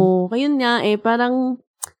 Oo. Kayun nga parang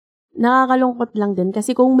nakakalungkot lang din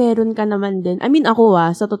kasi kung meron ka naman din, I mean ako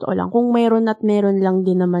sa totoo lang, kung meron lang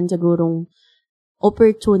din naman sigurong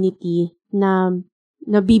opportunity na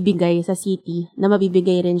nabibigay sa city, na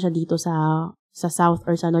mabibigay rin siya dito sa south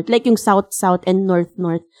or sa north. Like yung south and north.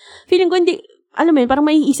 Feeling ko hindi, alam mo yun, parang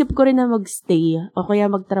maiisip ko rin na magstay o kaya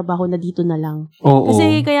magtrabaho na dito na lang. Oo.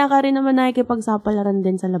 Kasi kaya ka rin naman nakikipagsapalaran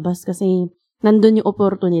din sa labas kasi nandun yung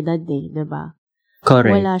oportunidad diba?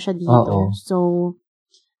 Correct. Wala siya dito. Oo. So,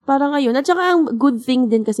 parang ayun. At saka ang good thing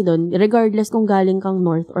din kasi doon, regardless kung galing kang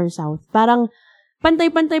north or south, parang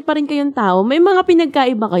pantay-pantay pa rin kayong tao. May mga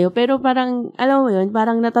pinagkaiba kayo, pero parang, alam mo yun,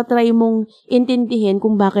 parang natatry mong intindihin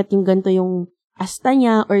kung bakit yung ganito yung asta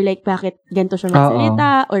niya, or like bakit ganito siya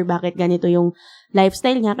magsalita, or bakit ganito yung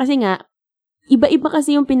lifestyle niya. Kasi nga, iba-iba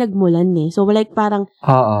kasi yung pinagmulan So like parang,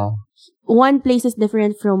 one place is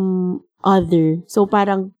different from other. So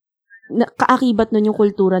parang, kaakibat nun yung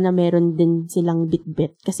kultura na meron din silang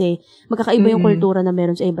bit-bit. Kasi magkakaiba yung kultura na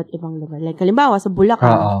meron sa iba't ibang lugar. Like, halimbawa, sa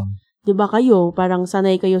Bulacan, diba kayo, parang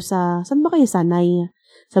sanay kayo saan ba kayo sanay?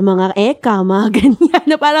 Sa mga mga ganyan.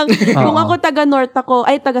 Na parang, kung ako taga-north ako,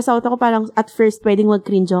 taga-south ako, parang at first pwedeng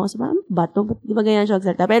mag-cringe ako. Kasi parang, bato? Di ba ganyan siya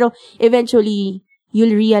magsalita? Pero eventually,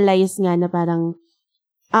 you'll realize nga na parang,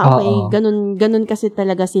 okay, ganun kasi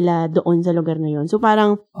talaga sila doon sa lugar na yun. So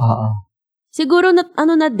parang, siguro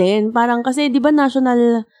na din, parang kasi 'di ba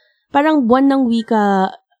national parang buwan ng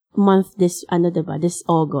wika month this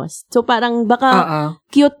August. So parang baka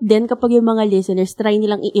cute din kapag yung mga listeners try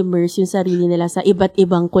nilang i-immerse yung sarili nila sa iba't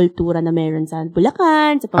ibang kultura na meron sa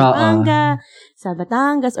Bulacan, sa Pampanga, sa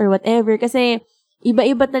Batangas or whatever kasi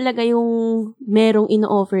iba-iba talaga yung merong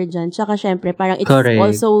ino-offer diyan. Tsaka syempre parang it's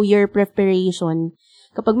also your preparation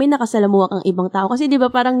kapag may nakasalamuha kang ibang tao. Kasi di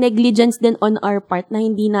ba parang negligence din on our part na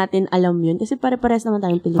hindi natin alam yun. Kasi pare-pares naman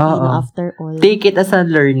tayong Pilipino after all. Take it as a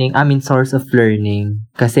source of learning.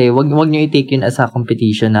 Kasi wag nyo i-take yun as a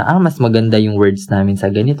competition na, mas maganda yung words namin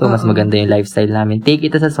sa ganito, mas maganda yung lifestyle namin. Take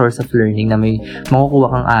it as a source of learning na may makukuha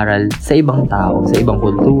kang aral sa ibang tao, sa ibang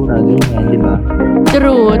kultura, ganyan, di ba?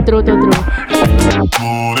 True.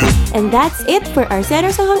 And that's it for our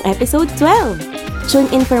Seryosohang episode 12. Tune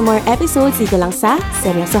in for more episodes dito lang sa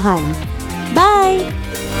Seryosohan. Bye!